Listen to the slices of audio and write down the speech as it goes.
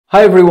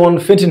Hi everyone,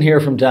 Fintan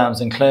here from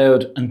Dams and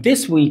Cloud, and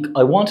this week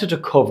I wanted to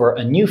cover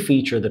a new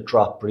feature that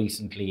dropped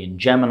recently in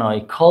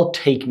Gemini called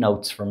Take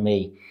Notes for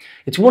Me.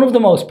 It's one of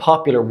the most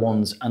popular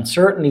ones and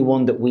certainly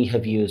one that we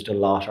have used a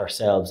lot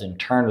ourselves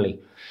internally.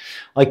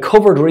 I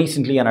covered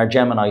recently in our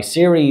Gemini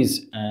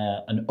series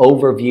an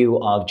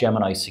overview of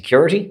Gemini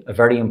security, a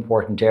very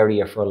important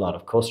area for a lot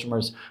of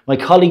customers. My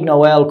colleague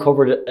Noel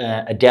covered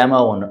a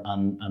demo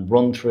and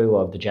run through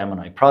of the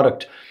Gemini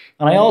product.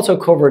 And I also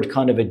covered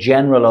kind of a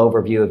general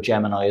overview of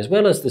Gemini as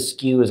well as the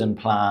SKUs and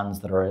plans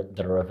that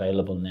are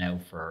available now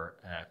for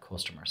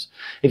customers.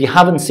 If you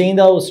haven't seen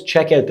those,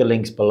 check out the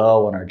links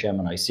below on our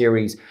Gemini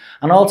series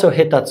and also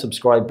hit that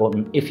subscribe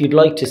button if you'd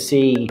like to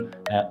see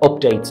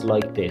updates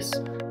like this.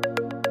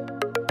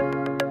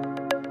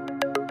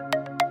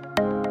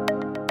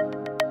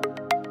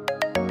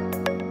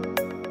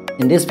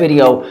 In this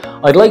video,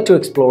 I'd like to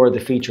explore the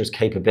feature's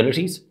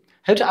capabilities,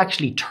 how to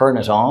actually turn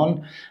it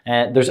on.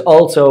 There's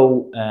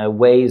also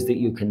ways that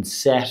you can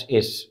set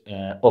it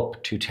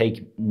up to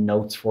take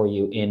notes for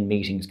you in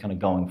meetings kind of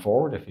going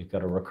forward if you've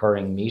got a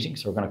recurring meeting.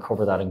 So we're going to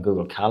cover that in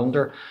Google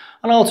Calendar,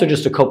 and also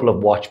just a couple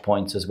of watch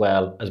points as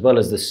well as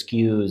the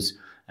SKUs,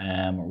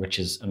 which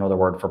is another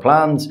word for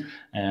plans,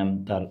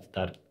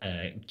 that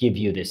give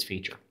you this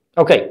feature.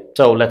 Okay,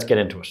 so let's get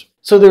into it.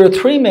 So there are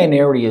three main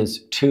areas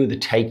to the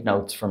Take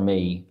Notes for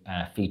Me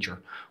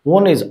feature.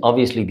 One is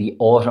obviously the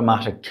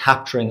automatic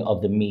capturing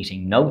of the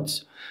meeting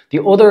notes.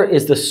 The other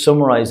is the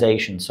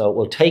summarization. So it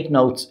will take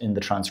notes in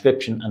the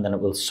transcription and then it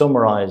will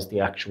summarize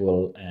the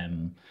actual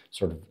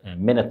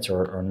minutes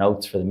or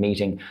notes for the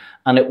meeting.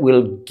 And it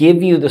will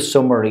give you the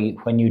summary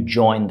when you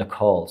join the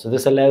call. So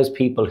this allows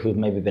people who've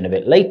maybe been a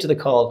bit late to the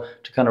call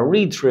to kind of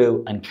read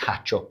through and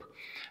catch up.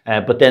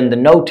 But then the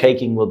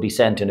note-taking will be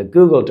sent in a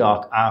Google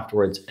Doc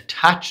afterwards,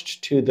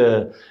 attached to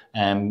the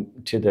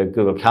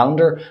Google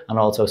Calendar and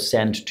also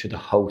sent to the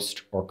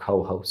host or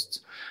co-hosts.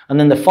 And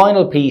then the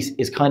final piece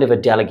is kind of a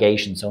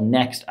delegation, so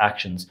next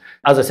actions.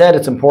 As I said,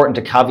 it's important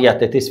to caveat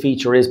that this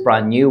feature is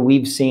brand new.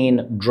 We've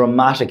seen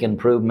dramatic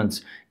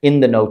improvements in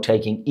the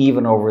note-taking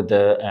even over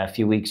the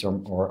few weeks or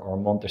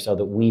month or so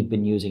that we've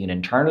been using it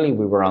internally.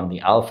 We were on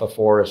the alpha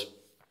for it.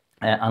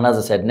 And as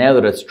I said, now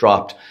that it's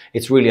dropped,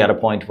 it's really at a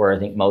point where I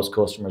think most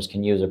customers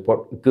can use it,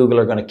 but Google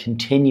are going to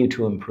continue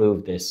to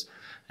improve this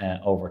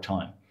over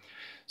time.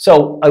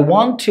 So I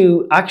want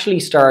to actually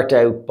start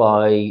out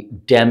by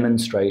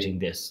demonstrating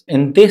this.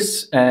 In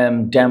this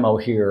demo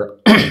here,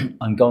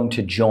 I'm going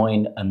to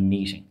join a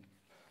meeting.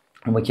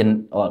 And we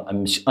can,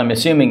 I'm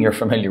assuming you're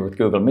familiar with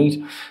Google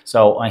Meet.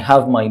 So I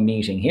have my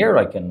meeting here.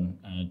 I can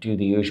do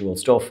the usual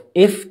stuff.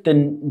 If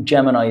the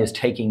Gemini is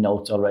taking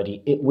notes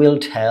already, it will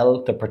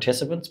tell the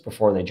participants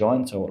before they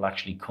join. So it will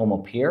actually come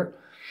up here.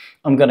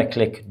 I'm going to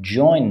click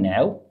join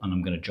now and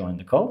I'm going to join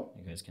the call.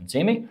 You guys can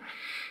see me.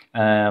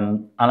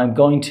 And I'm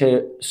going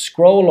to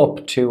scroll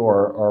up to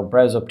or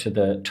browse up to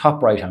the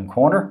top right hand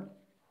corner.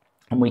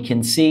 And we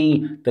can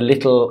see the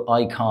little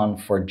icon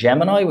for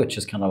Gemini, which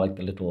is kind of like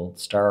the little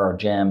star or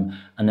gem,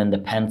 and then the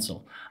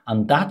pencil.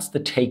 And that's the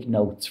Take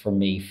Notes for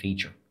Me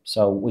feature.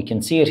 So we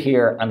can see it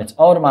here, and it's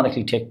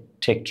automatically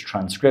ticked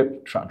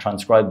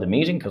transcribe the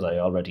meeting because I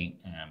already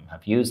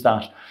have used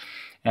that.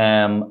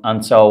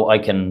 And so I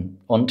can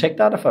untick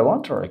that if I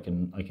want, or I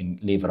can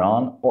leave it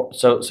on.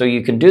 So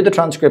you can do the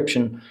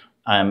transcription.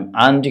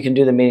 And you can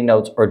do the meeting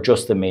notes or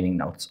just the meeting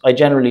notes. I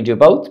generally do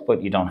both,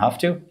 but you don't have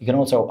to. You can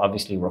also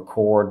obviously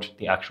record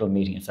the actual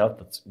meeting itself.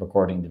 That's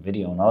recording the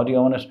video and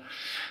audio on it.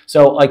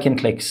 So I can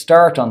click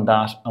start on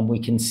that and we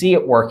can see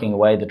it working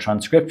away. The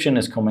transcription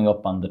is coming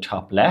up on the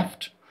top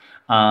left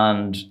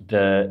and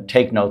the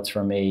Take Notes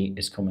for Me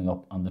is coming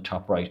up on the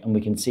top right. And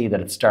we can see that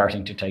it's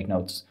starting to take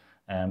notes.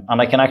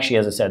 And I can actually,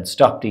 as I said,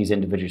 stop these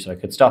individually. So I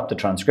could stop the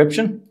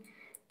transcription,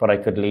 but I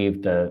could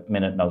leave the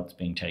minute notes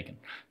being taken.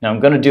 Now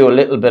I'm going to do a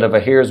little bit of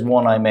here's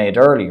one I made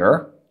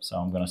earlier. So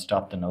I'm going to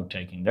stop the note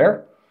taking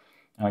there.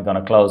 And I'm going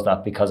to close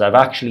that because I've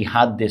actually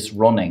had this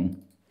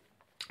running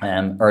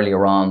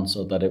earlier on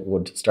so that it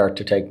would start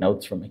to take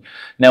notes for me.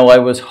 Now I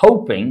was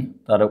hoping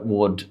that it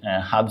would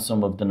have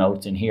some of the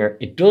notes in here.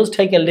 It does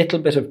take a little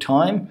bit of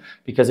time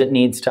because it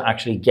needs to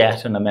actually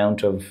get an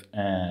amount of,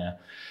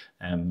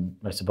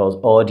 I suppose,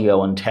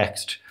 audio and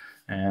text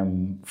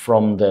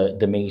from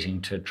the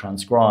meeting to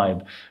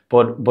transcribe.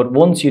 But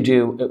once you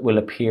do, it will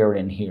appear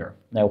in here.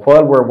 Now,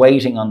 while we're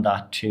waiting on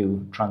that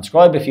to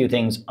transcribe a few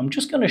things, I'm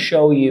just going to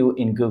show you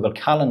in Google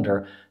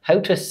Calendar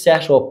how to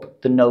set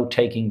up the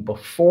note-taking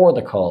before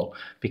the call.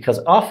 Because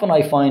often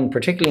I find,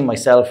 particularly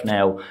myself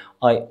now,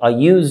 I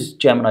use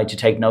Gemini to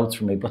take notes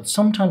for me, but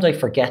sometimes I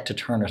forget to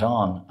turn it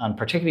on. And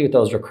particularly with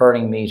those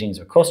recurring meetings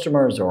with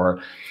customers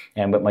or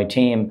with my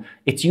team,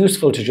 it's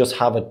useful to just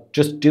have it,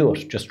 just do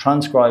it, just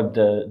transcribe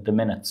the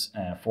minutes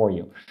for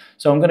you.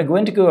 So I'm going to go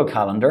into Google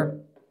Calendar.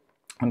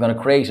 I'm going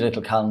to create a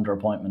little calendar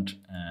appointment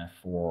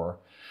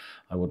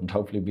I wouldn't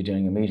hopefully be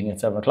doing a meeting at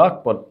 7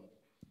 o'clock, but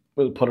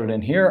we'll put it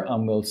in here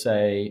and we'll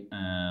say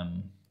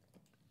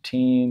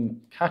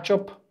team catch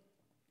up.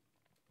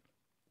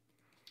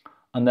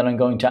 And then I'm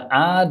going to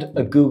add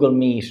a Google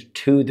Meet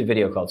to the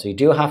video call. So you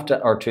do have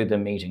to, or to the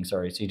meeting,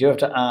 sorry. So you do have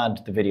to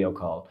add the video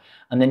call.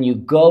 And then you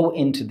go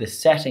into the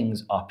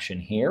settings option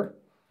here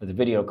for the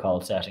video call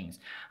settings.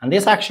 And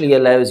this actually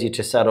allows you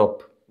to set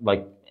up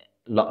like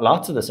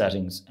lots of the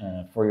settings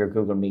for your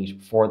Google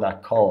Meet for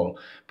that call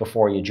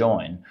before you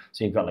join.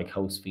 So you've got like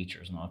host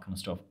features and all kind of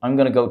stuff. I'm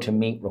going to go to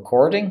Meet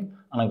Recording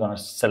and I'm going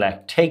to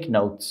select Take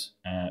Notes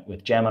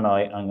with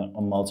Gemini.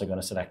 I'm also going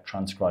to select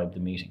Transcribe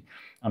the meeting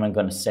and I'm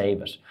going to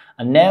save it.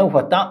 And now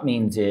what that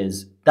means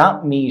is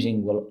that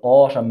meeting will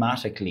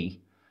automatically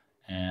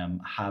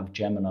have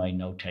Gemini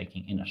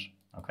note-taking in it.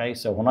 Okay,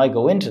 so when I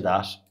go into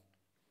that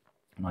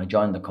and I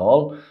join the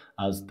call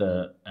as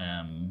the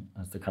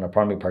kind of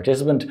primary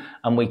participant,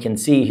 and we can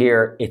see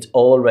here it's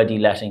already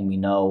letting me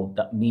know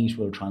that Meet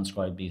will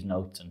transcribe these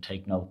notes and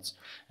take notes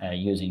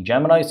using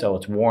Gemini. So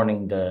it's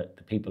warning the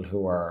people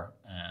who are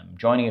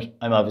joining it.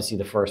 I'm obviously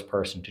the first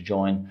person to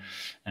join,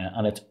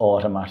 and it's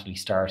automatically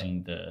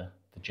starting the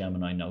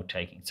Gemini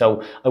note-taking.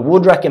 So I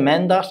would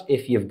recommend that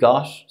if you've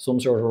got some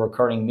sort of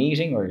recurring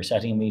meeting or you're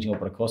setting a meeting up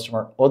with a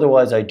customer.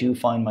 Otherwise, I do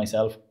find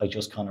myself, I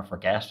just kind of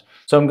forget.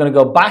 So I'm going to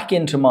go back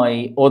into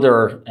my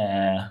other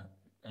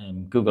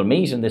Google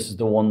Meet, and this is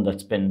the one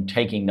that's been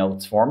taking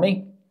notes for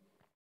me.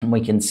 And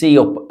we can see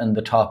up in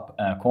the top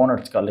corner,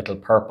 it's got a little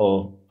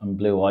purple and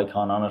blue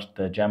icon on it,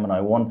 the Gemini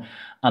one.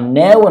 And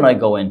now when I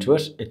go into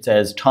it, it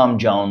says Tom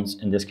Jones.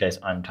 In this case,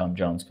 I'm Tom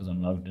Jones because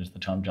I'm logged into the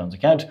Tom Jones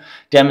account.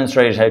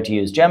 Demonstrated how to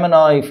use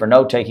Gemini for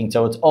note taking.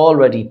 So it's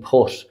already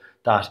put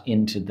that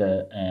into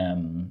the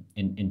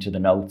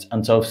notes.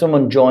 And so if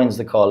someone joins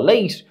the call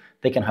late,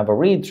 they can have a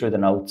read through the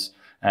notes.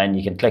 And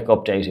you can click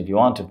update if you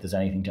want. If there's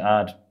anything to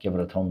add, give it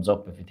a thumbs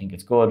up if you think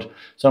it's good.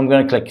 So I'm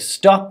going to click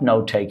stop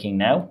note taking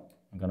now.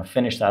 I'm going to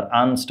finish that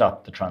and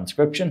stop the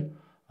transcription.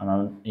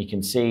 And you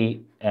can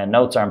see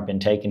notes aren't being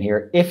taken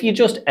here. If you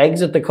just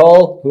exit the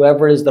call,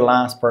 whoever is the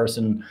last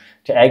person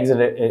to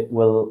exit it, it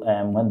will,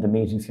 when the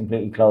meeting's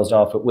completely closed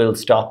off, it will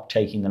stop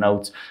taking the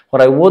notes.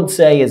 What I would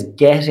say is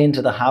get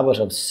into the habit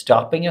of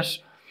stopping it,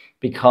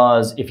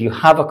 because if you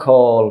have a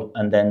call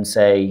and then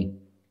say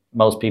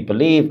most people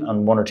leave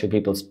and one or two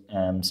people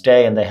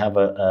stay and they have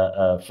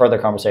a further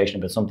conversation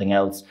about something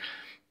else,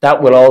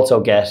 that will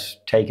also get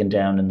taken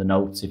down in the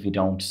notes if you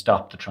don't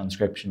stop the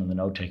transcription and the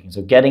note taking.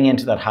 So getting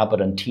into that habit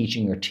and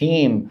teaching your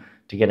team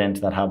to get into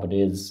that habit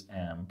is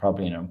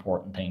probably an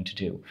important thing to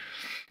do.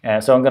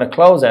 So I'm going to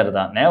close out of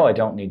that now. I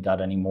don't need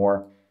that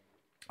anymore.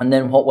 And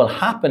then what will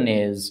happen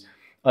is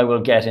I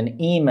will get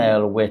an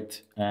email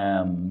with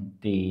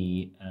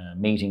the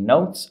meeting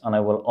notes, and I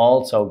will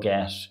also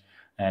get,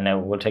 now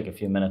it will take a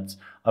few minutes,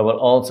 I will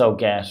also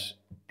get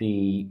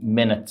the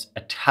minutes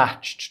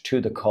attached to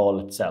the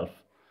call itself.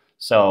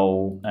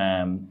 So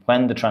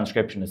when the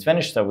transcription is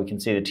finished, so we can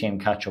see the team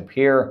catch up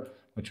here,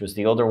 which was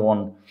the other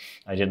one.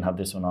 I didn't have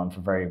this one on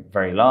for very,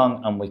 very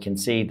long. And we can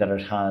see that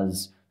it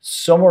has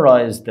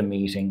summarized the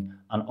meeting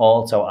and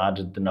also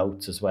added the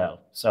notes as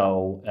well.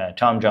 So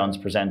Tom Jones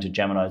presented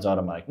Gemini's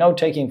automatic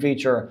note-taking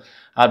feature,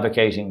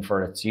 advocating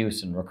for its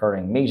use in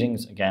recurring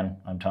meetings. Again,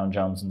 I'm Tom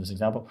Jones in this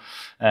example.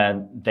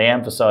 They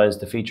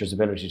emphasized the feature's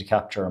ability to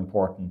capture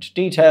important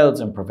details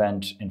and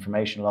prevent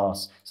information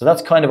loss. So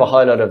that's kind of a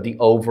highlight of the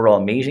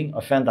overall meeting.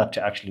 I found that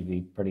to actually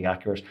be pretty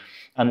accurate.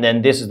 And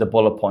then this is the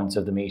bullet points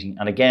of the meeting.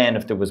 And again,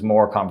 if there was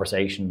more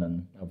conversation,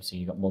 and obviously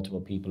you've got multiple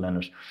people in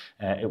it,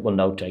 it will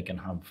note take and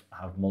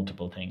have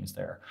multiple things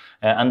there.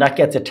 And that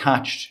gets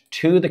attached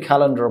to the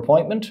calendar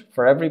appointment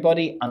for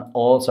everybody and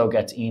also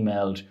gets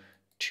emailed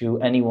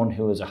to anyone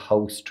who is a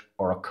host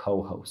or a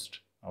co-host.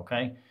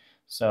 Okay,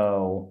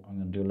 so I'm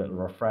going to do a little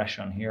refresh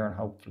on here and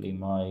hopefully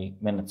my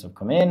minutes have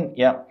come in.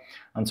 Yeah,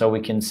 and so we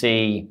can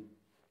see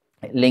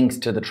links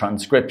to the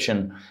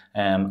transcription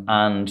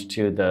and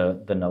to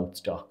the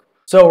notes doc.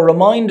 So a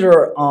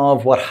reminder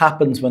of what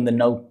happens when the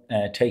note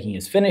taking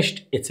is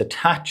finished. It's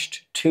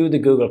attached to the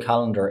Google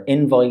Calendar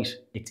invite.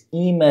 It's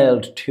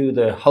emailed to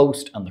the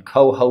host and the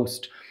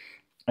co-host.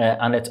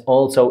 And it's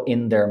also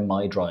in their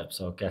My Drive.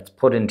 So it gets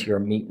put into your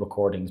Meet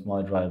Recordings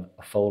My Drive.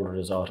 A folder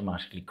is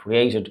automatically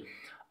created.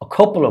 A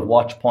couple of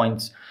watch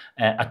points.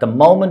 At the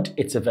moment,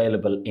 it's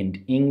available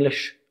in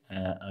English.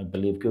 I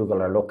believe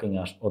Google are looking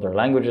at other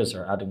languages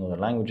or adding other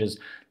languages.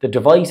 The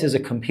device is a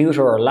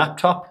computer or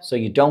laptop, so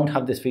you don't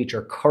have this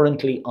feature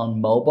currently on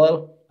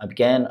mobile.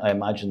 Again, I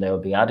imagine they will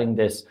be adding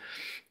this.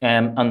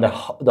 And the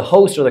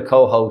host or the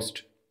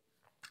co-host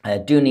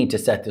do need to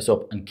set this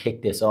up and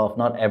kick this off.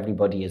 Not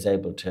everybody is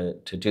able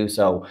to do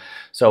so.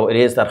 So it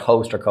is that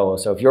host or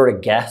co-host. So if you're a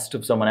guest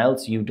of someone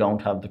else, you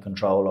don't have the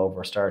control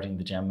over starting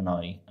the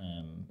Gemini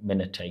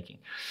minute taking.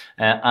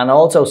 And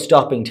also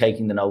stopping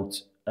taking the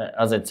notes.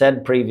 As I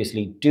said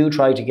previously, do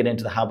try to get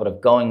into the habit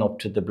of going up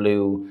to the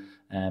blue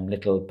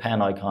little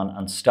pen icon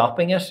and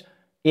stopping it.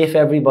 If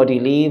everybody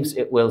leaves,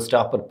 it will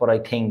stop it. But I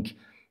think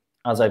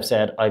as I've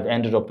said, I've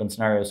ended up in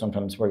scenarios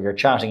sometimes where you're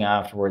chatting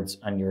afterwards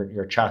and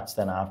your chats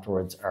then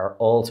afterwards are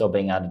also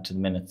being added to the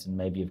minutes, and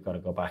maybe you've got to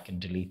go back and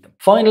delete them.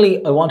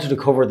 Finally, I wanted to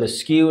cover the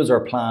SKUs or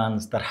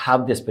plans that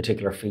have this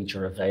particular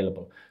feature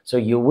available. So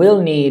you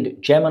will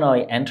need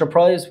Gemini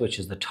Enterprise, which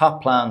is the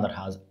top plan that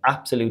has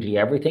absolutely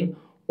everything,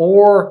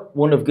 or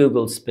one of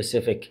Google's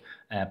specific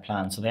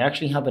plans. So they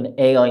actually have an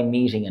AI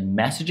meeting and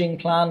messaging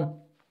plan,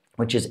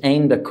 which is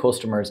aimed at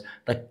customers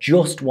that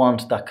just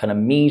want that kind of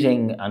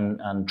meeting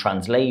and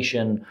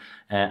translation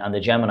and the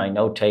Gemini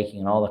note-taking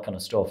and all that kind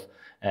of stuff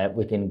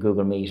within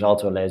Google Meet. It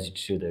also allows you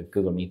to do the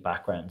Google Meet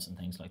backgrounds and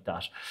things like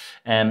that.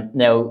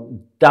 Now,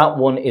 that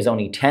one is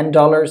only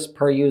 $10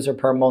 per user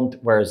per month,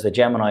 whereas the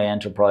Gemini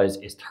Enterprise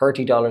is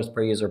 $30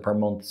 per user per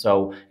month.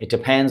 So it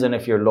depends on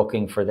if you're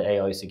looking for the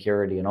AI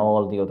security and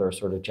all the other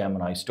sort of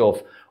Gemini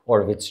stuff,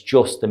 or if it's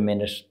just the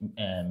minute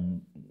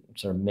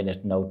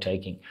note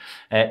taking.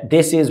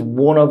 This is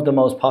one of the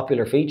most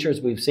popular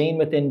features we've seen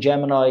within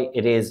Gemini.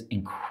 It is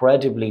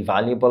incredibly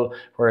valuable,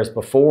 whereas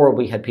before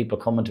we had people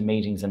coming to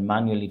meetings and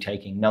manually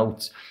taking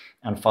notes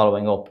and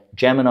following up.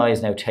 Gemini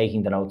is now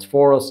taking the notes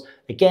for us.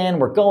 Again,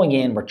 we're going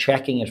in, we're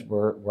checking it,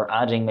 we're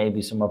adding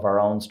maybe some of our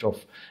own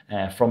stuff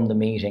from the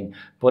meeting,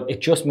 but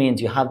it just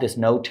means you have this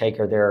note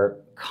taker there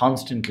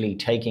constantly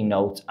taking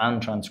notes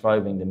and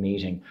transcribing the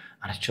meeting,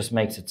 and it just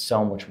makes it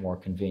so much more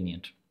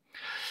convenient.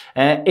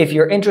 If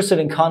you're interested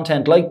in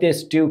content like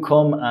this, do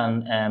come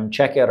and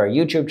check out our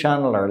YouTube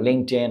channel, or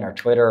LinkedIn, or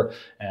Twitter,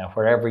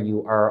 wherever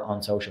you are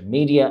on social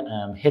media.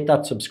 Hit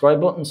that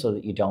subscribe button so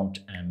that you don't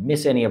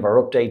miss any of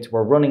our updates.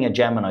 We're running a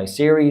Gemini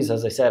series,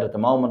 as I said, at the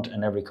moment,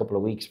 and every couple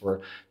of weeks we're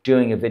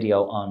doing a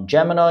video on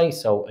Gemini.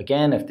 So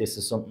again, if this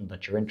is something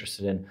that you're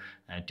interested in,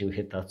 do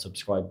hit that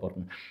subscribe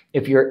button.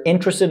 If you're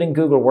interested in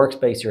Google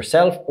Workspace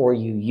yourself, or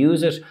you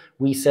use it,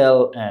 we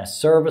sell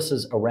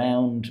services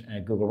around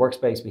Google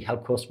Workspace. We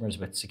help customers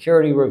with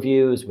security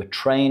reviews, with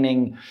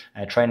training.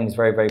 Training is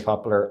very, very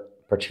popular,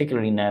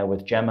 particularly now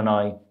with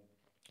Gemini.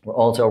 We're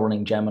also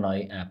running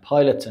Gemini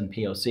pilots and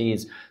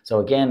POCs. So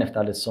again, if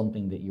that is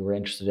something that you are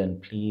interested in,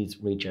 please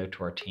reach out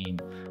to our team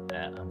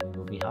and we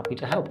will be happy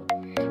to help.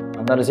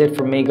 And that is it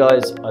from me,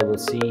 guys. I will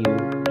see you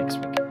next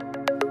week.